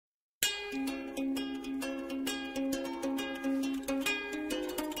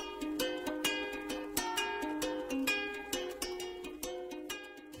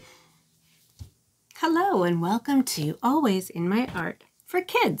Hello and welcome to Always in My Art for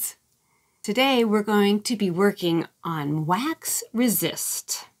Kids. Today we're going to be working on Wax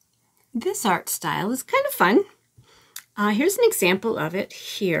Resist. This art style is kind of fun. Here's an example of it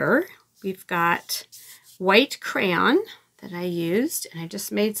here. We've got white crayon that I used, and I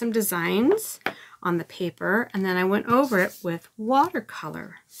just made some designs on the paper, and then I went over it with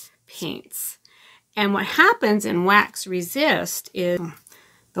watercolor paints. And what happens in Wax Resist is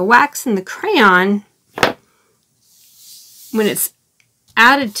the wax and the crayon, when it's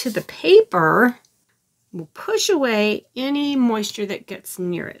added to the paper, will push away any moisture that gets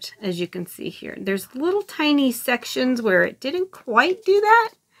near it, as you can see here. There's little tiny sections where it didn't quite do that,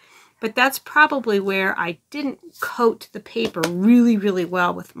 but that's probably where I didn't coat the paper really, really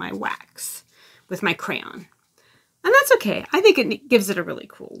well with my wax, with my crayon. And that's okay. I think it gives it a really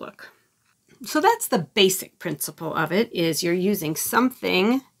cool look. So that's the basic principle of it, is you're using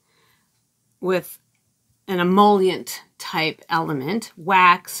something with an emollient type element,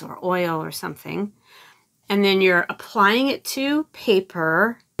 wax or oil or something, and then you're applying it to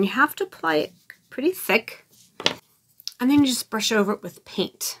paper. You have to apply it pretty thick, and then you just brush over it with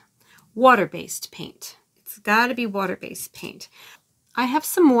paint, water-based paint. It's got to be water-based paint. I have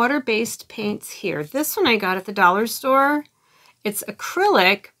some water-based paints here. This one I got at the dollar store. It's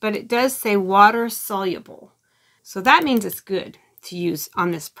acrylic, but it does say water soluble. So that means it's good to use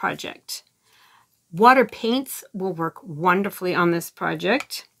on this project. Water paints will work wonderfully on this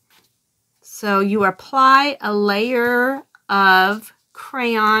project. So you apply a layer of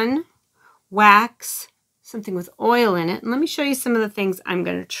crayon, wax, something with oil in it. And let me show you some of the things I'm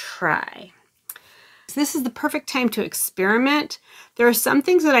going to try. So this is the perfect time to experiment. There are some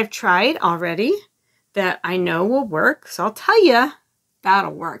things that I've tried already that I know will work. So I'll tell you,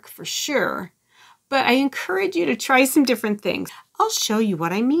 that'll work for sure. But I encourage you to try some different things. I'll show you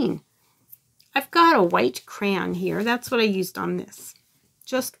what I mean. I've got a white crayon here. That's what I used on this.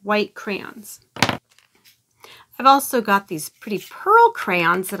 Just white crayons. I've also got these pretty pearl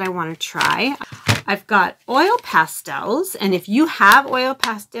crayons that I want to try. I've got oil pastels, and if you have oil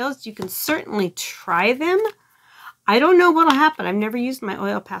pastels, you can certainly try them. I don't know what'll happen. I've never used my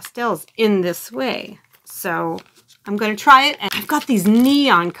oil pastels in this way. So I'm going to try it. And I've got these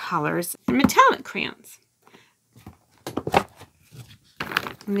neon colors and metallic crayons.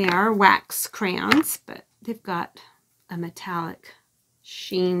 And they are wax crayons, but they've got a metallic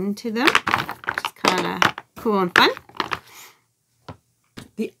sheen to them, which is kind of cool and fun.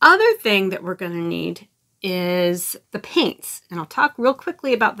 The other thing that we're going to need is the paints. And I'll talk real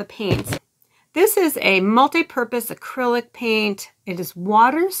quickly about the paints. This is a multi-purpose acrylic paint. It is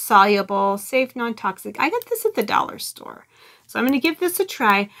water soluble, safe, non-toxic. I got this at the dollar store. So I'm going to give this a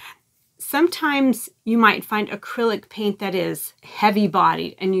try. Sometimes you might find acrylic paint that is heavy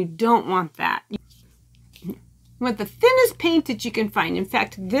bodied, and you don't want that. You want the thinnest paint that you can find. In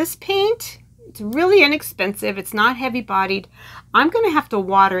fact, this paint, it's really inexpensive. It's not heavy bodied. I'm going to have to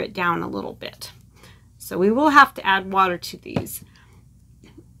water it down a little bit. So we will have to add water to these.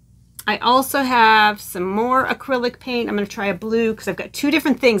 I also have some more acrylic paint. I'm going to try a blue because I've got two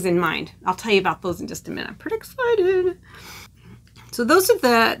different things in mind. I'll tell you about those in just a minute. I'm pretty excited. So those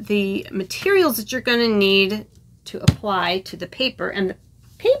are the materials that you're going to need to apply to the paper. And the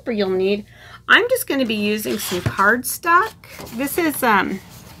paper you'll need, I'm just going to be using some cardstock. This is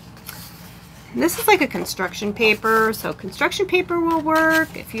like a construction paper. So construction paper will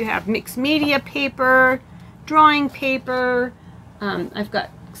work. If you have mixed media paper, drawing paper, I've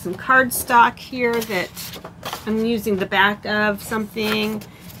got some cardstock here that I'm using the back of something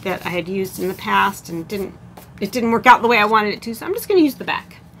that I had used in the past and it didn't work out the way I wanted it to, so I'm just going to use the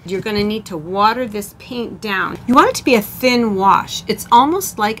back. You're going to need to water this paint down. You want it to be a thin wash. It's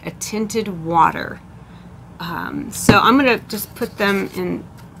almost like a tinted water. So I'm going to just put them in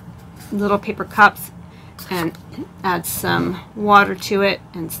little paper cups and add some water to it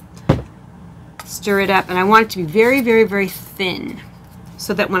and stir it up. And I want it to be very, very, very thin,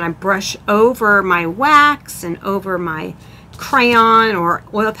 so that when I brush over my wax and over my crayon or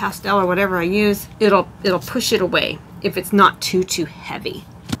oil pastel or whatever I use, it'll push it away if it's not too heavy.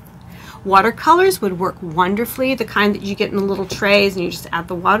 Watercolors would work wonderfully, the kind that you get in the little trays and you just add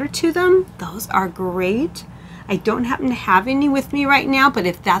the water to them. Those are great. I don't happen to have any with me right now, but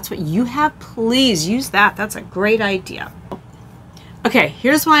if that's what you have, please use that. That's a great idea. Okay,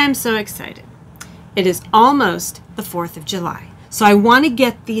 here's why I'm so excited. It is almost the 4th of July. So I want to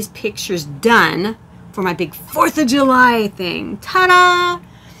get these pictures done for my big 4th of July thing. Ta-da!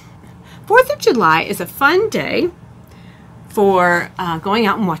 4th of July is a fun day for going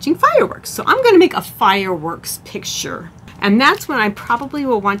out and watching fireworks. So I'm going to make a fireworks picture. And that's when I probably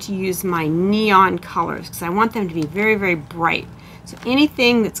will want to use my neon colors because I want them to be very, very bright. So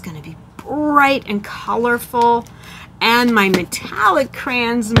anything that's going to be bright and colorful, and my metallic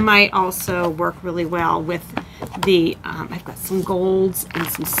crayons might also work really well with the, I've got some golds and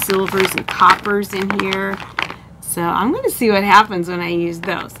some silvers and coppers in here. So I'm going to see what happens when I use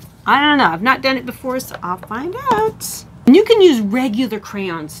those. I don't know. I've not done it before, so I'll find out. And you can use regular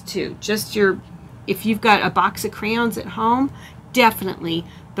crayons too. Just if you've got a box of crayons at home, definitely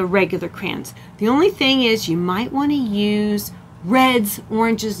the regular crayons. The only thing is you might want to use reds,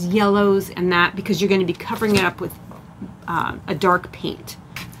 oranges, yellows, and that because you're going to be covering it up with a dark paint.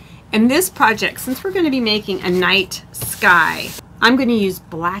 In this project, since we're going to be making a night sky, I'm going to use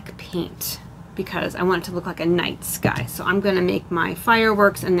black paint because I want it to look like a night sky. So I'm going to make my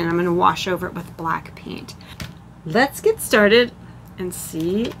fireworks and then I'm going to wash over it with black paint. Let's get started and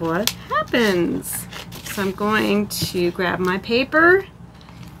see what happens. So I'm going to grab my paper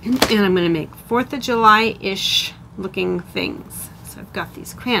and I'm going to make 4th of July-ish looking things. So I've got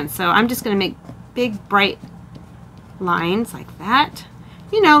these crayons. So I'm just going to make big bright lines like that.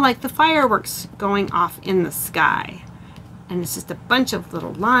 You know, like the fireworks going off in the sky. And it's just a bunch of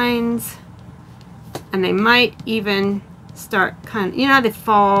little lines. And they might even start kind of, you know how they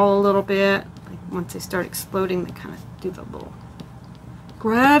fall a little bit? Like once they start exploding, they kind of do the little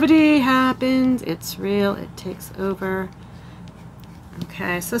gravity happens. It's real. It takes over.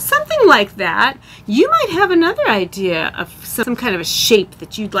 Okay, so something like that. You might have another idea of some kind of a shape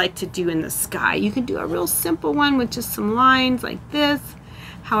that you'd like to do in the sky. You can do a real simple one with just some lines like this,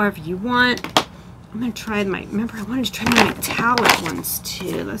 however you want. I'm going to try remember I wanted to try my metallic ones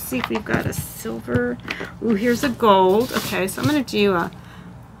too. Let's see if we've got a silver. Ooh, here's a gold. Okay, so I'm going to do a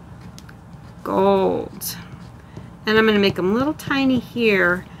gold. And I'm going to make them little tiny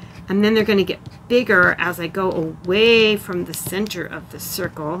here, and then they're going to get bigger as I go away from the center of the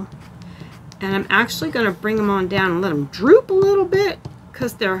circle. And I'm actually going to bring them on down and let them droop a little bit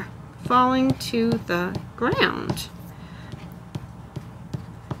because they're falling to the ground.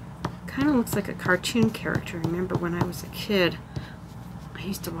 Kind of looks like a cartoon character. I remember when I was a kid, I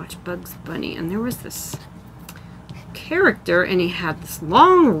used to watch Bugs Bunny, and there was this character, and he had this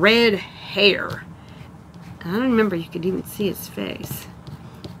long red hair. And I don't remember you could even see his face.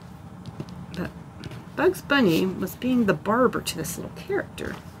 But Bugs Bunny was being the barber to this little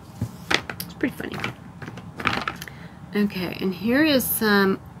character. It's pretty funny. Okay, and here is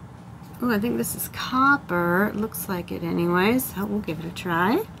some, oh, I think this is copper. It looks like it anyways, so we'll give it a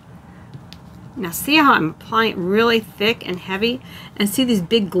try. Now see how I'm applying it really thick and heavy? And see these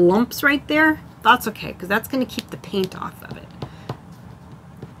big lumps right there? That's okay, because that's going to keep the paint off of it.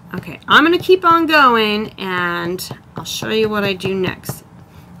 Okay, I'm going to keep on going, and I'll show you what I do next.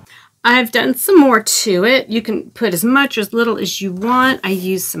 I've done some more to it. You can put as much or as little as you want. I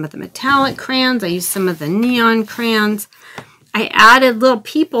used some of the metallic crayons. I used some of the neon crayons. I added little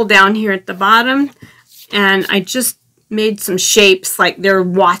people down here at the bottom, and I just made some shapes like they're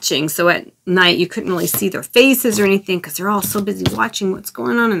watching. So at night you couldn't really see their faces or anything because they're all so busy watching what's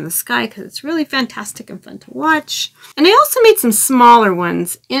going on in the sky because it's really fantastic and fun to watch. And I also made some smaller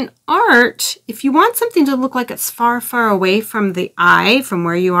ones. In art, if you want something to look like it's far, far away from the eye, from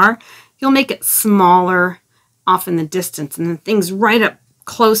where you are, you'll make it smaller off in the distance, and then things right up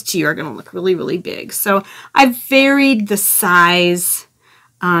close to you are going to look really, really big. So I've varied the size,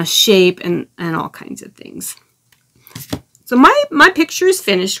 shape, and all kinds of things. So my picture is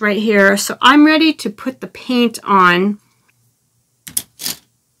finished right here. So I'm ready to put the paint on.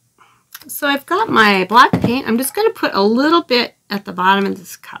 So I've got my black paint. I'm just going to put a little bit at the bottom of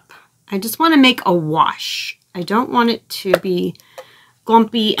this cup. I just want to make a wash. I don't want it to be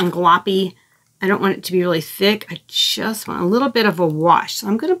glumpy and gloppy. I don't want it to be really thick. I just want a little bit of a wash. So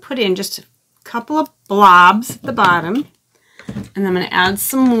I'm going to put in just a couple of blobs at the bottom. And I'm going to add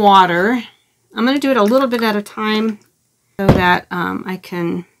some water. I'm going to do it a little bit at a time so that I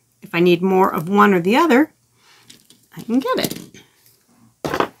can, if I need more of one or the other, I can get it.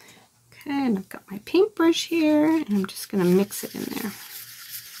 Okay, and I've got my paintbrush here, and I'm just going to mix it in there.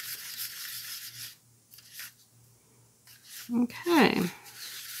 Okay.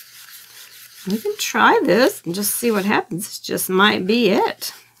 We can try this and just see what happens. This just might be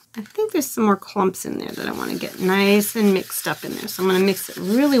it. I think there's some more clumps in there that I want to get nice and mixed up in there. So I'm going to mix it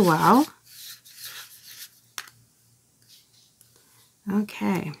really well.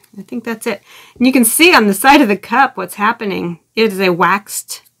 Okay, I think that's it. And you can see on the side of the cup what's happening. It is a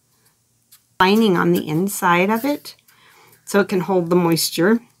waxed lining on the inside of it, so it can hold the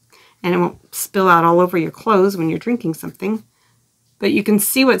moisture and it won't spill out all over your clothes when you're drinking something. But you can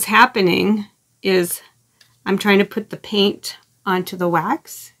see what's happening is I'm trying to put the paint onto the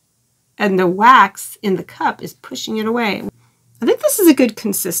wax, and the wax in the cup is pushing it away. I think this is a good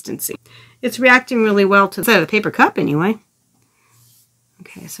consistency. It's reacting really well to the side of the paper cup anyway.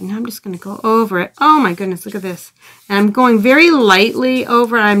 Okay, so now I'm just going to go over it. Oh my goodness, look at this. And I'm going very lightly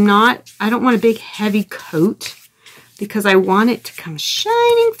over. I don't want a big heavy coat because I want it to come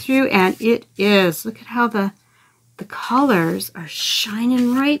shining through, and it is. Look at how the colors are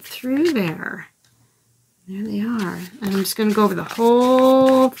shining right through there. There they are. And I'm just going to go over the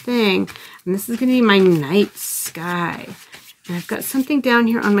whole thing. And this is going to be my night sky. And I've got something down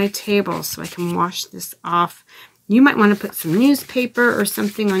here on my table so I can wash this off. You might want to put some newspaper or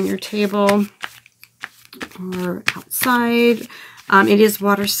something on your table or outside. It is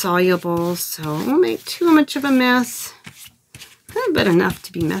water soluble, so it won't make too much of a mess. But enough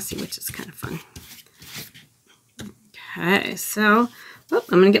to be messy, which is kind of fun. Okay, so I'm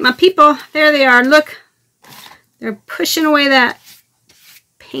going to get my people. There they are. Look, they're pushing away that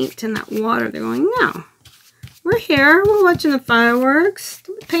paint and that water. They're going, no, we're here. We're watching the fireworks.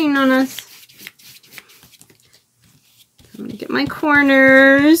 Don't be painting on us. I'm going to get my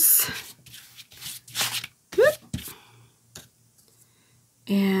corners. Whoop.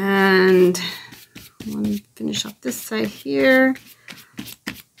 And I want to finish off this side here.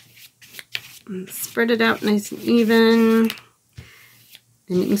 And spread it out nice and even.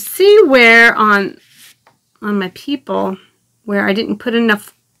 And you can see where on my people, where I didn't put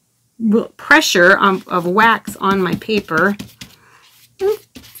enough pressure of wax on my paper.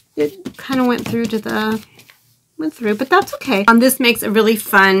 It kind of went through, but that's okay. This makes a really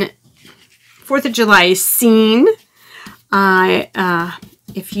fun 4th of July scene.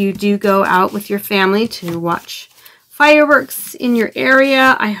 If you do go out with your family to watch fireworks in your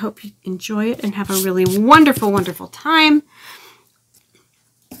area, I hope you enjoy it and have a really wonderful, wonderful time.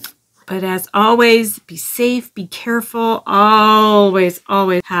 But as always, be safe, be careful. Always,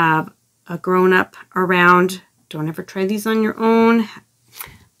 always have a grown-up around. Don't ever try these on your own.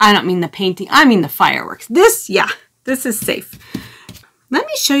 I don't mean the painting, I mean the fireworks. This is safe. Let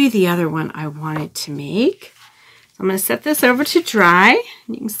me show you the other one I wanted to make. I'm going to set this over to dry.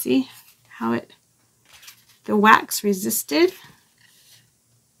 You can see how the wax resisted.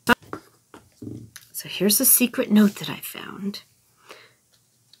 So here's a secret note that I found.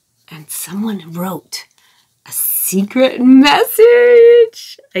 And someone wrote a secret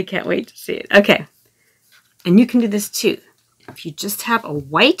message. I can't wait to see it. Okay. And you can do this too. If you just have a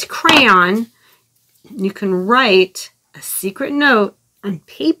white crayon, you can write a secret note on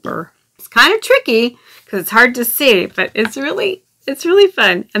paper. It's kind of tricky because it's hard to see, but it's really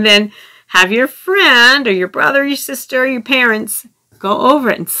fun. And then have your friend or your brother, your sister, or your parents go over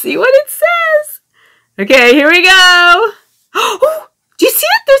it and see what it says. Okay, here we go. Oh, do you see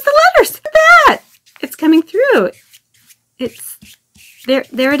it? There's the letters. Look at that. It's coming through. It's there.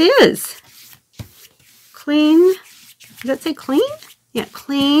 There it is. Clean. Does that say clean? Yeah,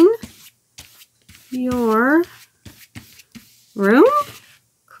 clean your room.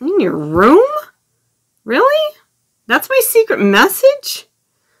 Clean your room? Really? That's my secret message?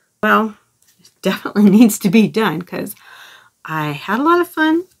 Well, it definitely needs to be done because I had a lot of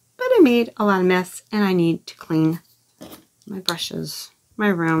fun, but I made a lot of mess and I need to clean my brushes, my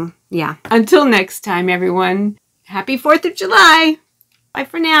room. Yeah. Until next time, everyone. Happy 4th of July. Bye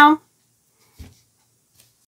for now.